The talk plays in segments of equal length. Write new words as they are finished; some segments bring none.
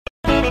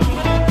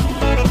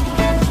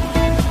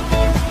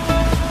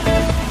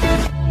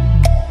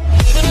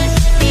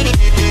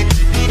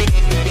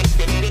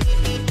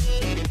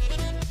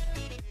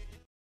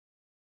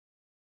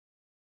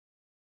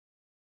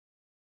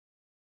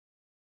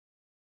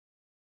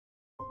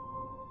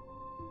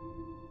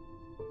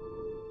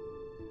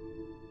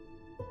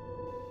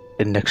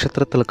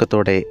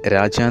നക്ഷത്രത്തിളക്കത്തോടെ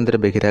രാജ്യാന്തര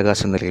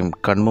ബഹിരാകാശ നിലയം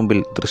കൺമുമ്പിൽ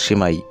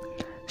ദൃശ്യമായി.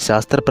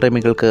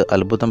 ശാസ്ത്രപ്രേമികൾക്ക്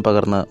അത്ഭുതം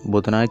പകർന്ന്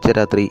ബുധനാഴ്ച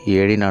രാത്രി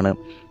 7-നാണ്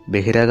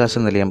ബഹിരാകാശ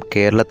നിലയം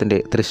കേരളത്തിൻ്റെ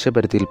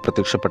ദൃശ്യപരിധിയിൽ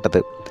പ്രത്യക്ഷപ്പെട്ടത്.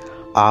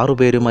 6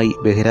 പേരുമായി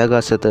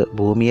ബഹിരാകാശത്ത്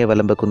ഭൂമിയെ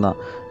വലം വെക്കുന്ന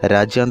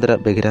രാജ്യാന്തര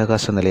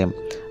ബഹിരാകാശ നിലയം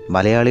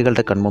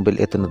മലയാളികളുടെ കൺമുമ്പിൽ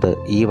എത്തുന്നത്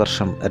ഈ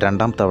വർഷം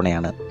 2ാം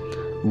തവണയാണ്.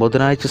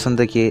 ബുധനാഴ്ച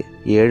സന്ധ്യയ്ക്ക്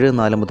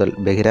 7:04 മുതൽ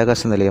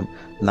ബഹിരാകാശ നിലയം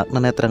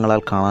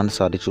നഗ്നനേത്രങ്ങളാൽ കാണാൻ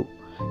സാധിച്ചു.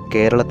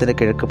 കേരളത്തിൻ്റെ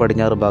കിഴക്ക്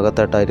പടിഞ്ഞാറ്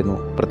ഭാഗത്തായിട്ടായിരുന്നു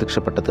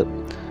പ്രത്യക്ഷപ്പെട്ടത്.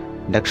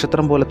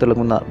 നക്ഷത്രം പോലെ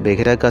തിളങ്ങുന്ന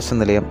ബഹിരാകാശ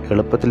നിലയം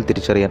എളുപ്പത്തിൽ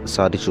തിരിച്ചറിയാൻ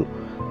സാധിച്ചു.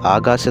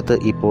 ആകാശത്ത്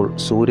ഇപ്പോൾ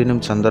സൂര്യനും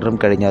ചന്ദ്രനും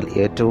കഴിഞ്ഞാൽ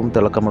ഏറ്റവും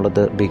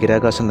തിളക്കമുള്ളത്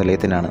ബഹിരാകാശ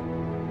നിലയത്തിനാണ്.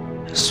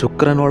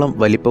 ശുക്രനോളം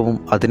വലിപ്പവും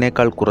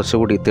അതിനേക്കാൾ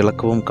കുറച്ചുകൂടി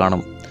തിളക്കവും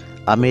കാണും.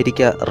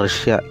 America,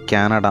 Russia,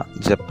 Canada,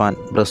 Japan,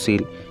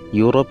 Brazil,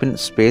 European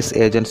space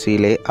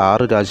ഏജൻസിയിലെ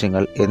 6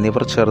 രാജ്യങ്ങൾ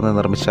എന്നിവർ ചേർന്ന്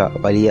നിർമ്മിച്ച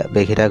വലിയ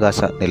ബഹിരാകാശ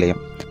നിലയം.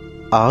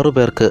 6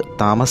 പേർക്ക്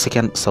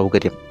താമസിക്കാൻ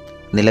സൗകര്യം.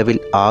 നിലവിൽ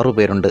 6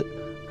 പേരുണ്ട്.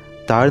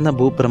 താഴ്ന്ന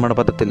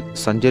ഭൂഭ്രമണപഥത്തിൽ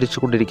സഞ്ചരിച്ചു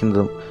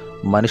കൊണ്ടിരിക്കുന്നതും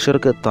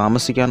മനുഷ്യർക്ക്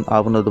താമസിക്കാൻ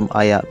ആവുന്നതും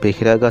ആയ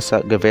ബഹിരാകാശ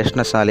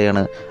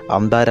ഗവേഷണശാലയാണ്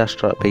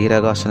അന്താരാഷ്ട്ര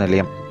ബഹിരാകാശ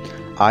നിലയം.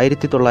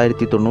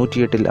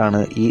 1998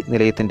 ആണ് ഈ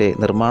നിലയത്തിൻ്റെ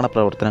നിർമ്മാണ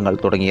പ്രവർത്തനങ്ങൾ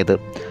തുടങ്ങിയത്.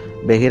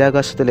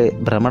 ബഹിരാകാശത്തിലെ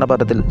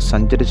ഭ്രമണപഥത്തിൽ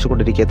സഞ്ചരിച്ചു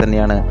കൊണ്ടിരിക്കെ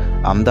തന്നെയാണ്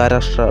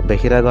അന്താരാഷ്ട്ര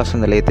ബഹിരാകാശ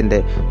നിലയത്തിൻ്റെ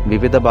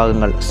വിവിധ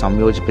ഭാഗങ്ങൾ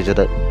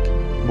സംയോജിപ്പിച്ചത്.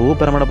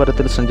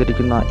 ഭൂഭ്രമണപഥത്തിൽ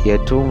സഞ്ചരിക്കുന്ന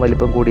ഏറ്റവും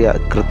വലിപ്പം കൂടിയ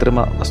കൃത്രിമ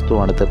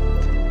വസ്തുവാണിത്.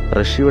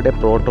 റഷ്യയുടെ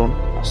പ്രോട്ടോൺ,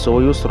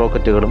 സോയൂസ്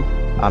റോക്കറ്റുകളും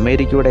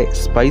അമേരിക്കയുടെ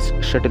സ്പൈസ്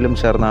ഷട്ടിലും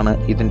ചേർന്നാണ്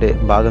ഇതിൻ്റെ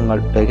ഭാഗങ്ങൾ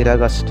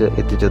ബഹിരാകാശത്ത്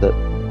എത്തിച്ചത്.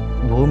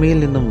 ഭൂമിയിൽ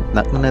നിന്നും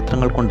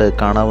നഗ്നനേത്രങ്ങൾ കൊണ്ട്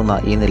കാണാവുന്ന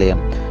ഈ നിലയം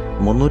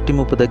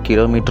 330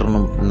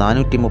 കിലോമീറ്ററിനും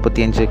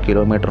 435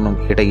 കിലോമീറ്ററിനും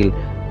ഇടയിൽ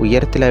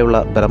ഉയരത്തിലായുള്ള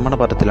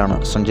ഭ്രമണപഥത്തിലാണ്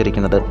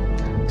സഞ്ചരിക്കുന്നത്.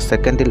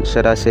 സെക്കൻഡിൽ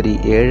ശരാശരി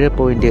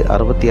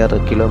 7.66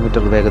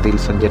 കിലോമീറ്റർ വേഗതയിൽ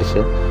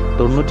സഞ്ചരിച്ച്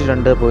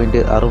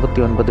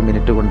 92.69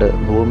 മിനിറ്റ് കൊണ്ട്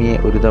ഭൂമിയെ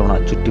ഒരു തവണ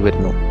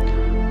ചുറ്റിവരുന്നു.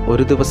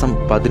 ഒരു ദിവസം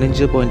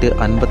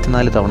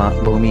 15.54 തവണ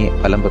ഭൂമിയെ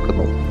വലം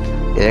വെക്കുന്നു.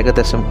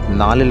 ഏകദേശം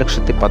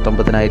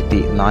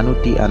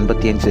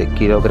 4,19,455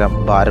 കിലോഗ്രാം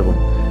ഭാരവും.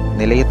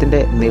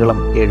 നിലയത്തിൻ്റെ നീളം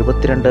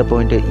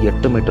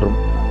 72.8 മീറ്ററും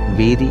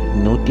വീതി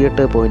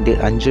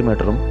 108.5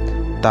 മീറ്ററും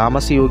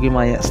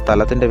താമസയോഗ്യമായ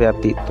സ്ഥലത്തിൻ്റെ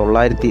വ്യാപ്തി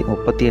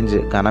 935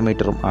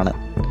 ഘനമീറ്ററും ആണ്.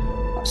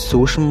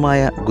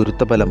 സൂക്ഷ്മമായ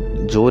ഗുരുത്വബലം,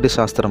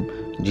 ജ്യോതിശാസ്ത്രം,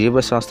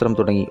 ജീവശാസ്ത്രം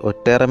തുടങ്ങി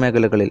ഒട്ടേറെ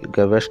മേഖലകളിൽ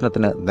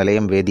ഗവേഷണത്തിന്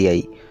നിലയം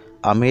വേദിയായി.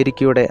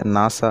 അമേരിക്കയുടെ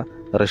നാസ,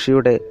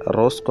 റഷ്യയുടെ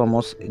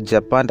റോസ്കോമോസ്,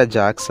 ജപ്പാൻ്റെ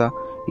ജാക്സ,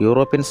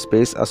 യൂറോപ്യൻ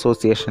സ്പേസ്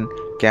അസോസിയേഷൻ,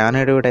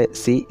 കാനഡയുടെ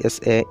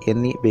CSA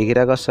എന്നീ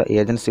ബഹിരാകാശ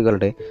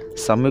ഏജൻസികളുടെ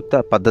സംയുക്ത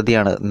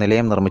പദ്ധതിയാണ്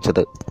നിലയം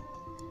നിർമ്മിച്ചത്.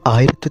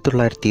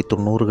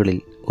 1990കളിൽ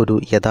ഒരു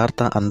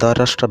യഥാർത്ഥ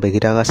അന്താരാഷ്ട്ര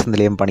ബഹിരാകാശ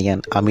നിലയം പണിയാൻ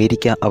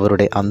അമേരിക്ക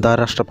അവരുടെ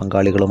അന്താരാഷ്ട്ര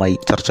പങ്കാളികളുമായി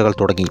ചർച്ചകൾ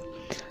തുടങ്ങി.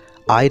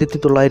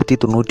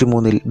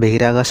 1993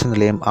 ബഹിരാകാശ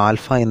നിലയം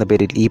ആൽഫ എന്ന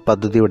പേരിൽ ഈ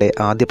പദ്ധതിയുടെ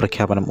ആദ്യ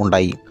പ്രഖ്യാപനം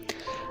ഉണ്ടായി.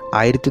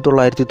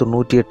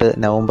 1998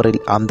 നവംബറിൽ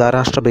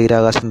അന്താരാഷ്ട്ര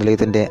ബഹിരാകാശ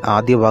നിലയത്തിൻ്റെ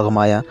ആദ്യ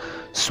ഭാഗമായ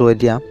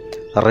സൂര്യ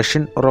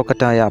റഷ്യൻ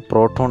റോക്കറ്റായ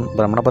പ്രോട്ടോൺ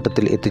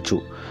ഭ്രമണപഥത്തിൽ എത്തിച്ചു.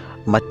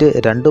 മറ്റ്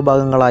 2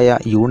 ഭാഗങ്ങളായ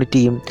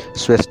യൂണിറ്റിയും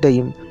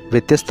സ്വെസ്ഡയും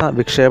വ്യത്യസ്ത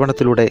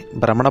വിക്ഷേപണത്തിലൂടെ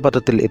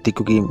ഭ്രമണപഥത്തിൽ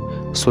എത്തിക്കുകയും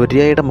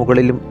സൂര്യയുടെ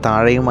മുകളിലും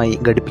താഴെയുമായി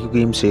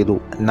ഘടിപ്പിക്കുകയും ചെയ്തു.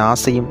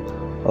 നാസയും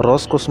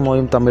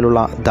റോസ്കോസ്മോയും തമ്മിലുള്ള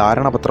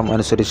ധാരണാപത്രം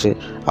അനുസരിച്ച്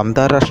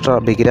അന്താരാഷ്ട്ര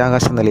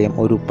ബഹിരാകാശ നിലയം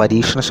ഒരു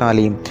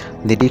പരീക്ഷണശാലയും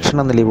നിരീക്ഷണ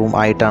നിലയവും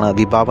ആയിട്ടാണ്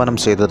വിഭാവനം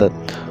ചെയ്തത്.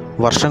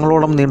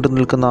 വർഷങ്ങളോളം നീണ്ടു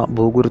നിൽക്കുന്ന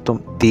ഭൂഗുരുത്വം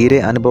തീരെ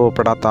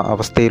അനുഭവപ്പെടാത്ത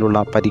അവസ്ഥയിലുള്ള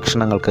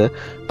പരീക്ഷണങ്ങൾക്ക്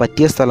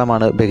പറ്റിയ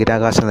സ്ഥലമാണ്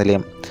ബഹിരാകാശ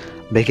നിലയം.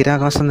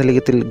 ബഹിരാകാശ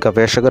നിലയത്തിൽ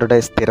ഗവേഷകരുടെ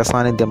സ്ഥിര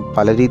സാന്നിധ്യം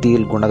പല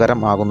രീതിയിൽ ഗുണകരം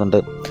ആകുന്നുണ്ട്.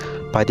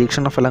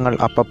 പരീക്ഷണ ഫലങ്ങൾ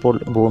അപ്പപ്പോൾ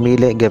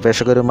ഭൂമിയിലെ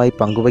ഗവേഷകരുമായി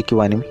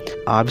പങ്കുവയ്ക്കുവാനും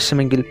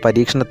ആവശ്യമെങ്കിൽ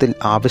പരീക്ഷണത്തിൽ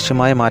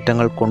ആവശ്യമായ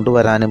മാറ്റങ്ങൾ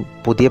കൊണ്ടുവരാനും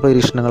പുതിയ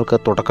പരീക്ഷണങ്ങൾക്ക്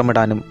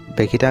തുടക്കമിടാനും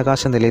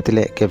ബഹിരാകാശ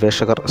നിലയത്തിലെ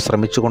ഗവേഷകർ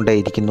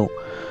ശ്രമിച്ചുകൊണ്ടേയിരിക്കുന്നു.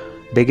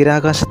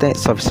 ബഹിരാകാശത്തെ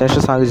സവിശേഷ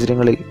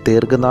സാഹചര്യങ്ങളിൽ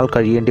ദീർഘനാൾ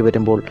കഴിയേണ്ടി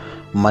വരുമ്പോൾ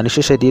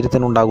മനുഷ്യ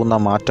ശരീരത്തിനുണ്ടാകുന്ന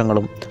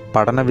മാറ്റങ്ങളും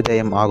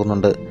പഠനവിധേയം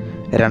ആകുന്നുണ്ട്.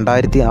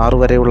 2006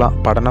 വരെയുള്ള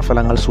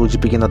പഠനഫലങ്ങൾ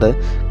സൂചിപ്പിക്കുന്നത്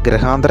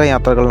ഗ്രഹാന്തര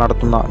യാത്രകൾ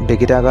നടത്തുന്ന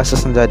ബഹിരാകാശ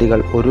സഞ്ചാരികൾ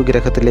ഒരു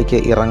ഗ്രഹത്തിലേക്ക്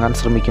ഇറങ്ങാൻ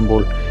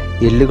ശ്രമിക്കുമ്പോൾ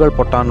എല്ലുകൾ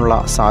പൊട്ടാനുള്ള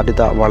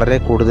സാധ്യത വളരെ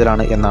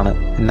കൂടുതലാണ് എന്നാണ്.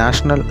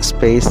 National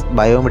space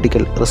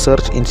biomedical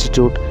research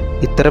institute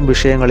ഇത്തരം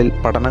വിഷയങ്ങളിൽ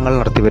പഠനങ്ങൾ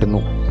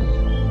നടത്തിവരുന്നു.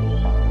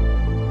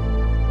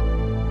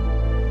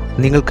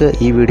 നിങ്ങൾക്ക്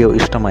ഈ വീഡിയോ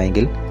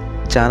ഇഷ്ടമായെങ്കിൽ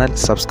ചാനൽ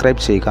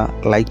സബ്സ്ക്രൈബ് ചെയ്യുക,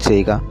 ലൈക്ക്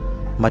ചെയ്യുക,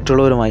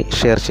 മറ്റുള്ളവരുമായി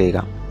ഷെയർ ചെയ്യുക.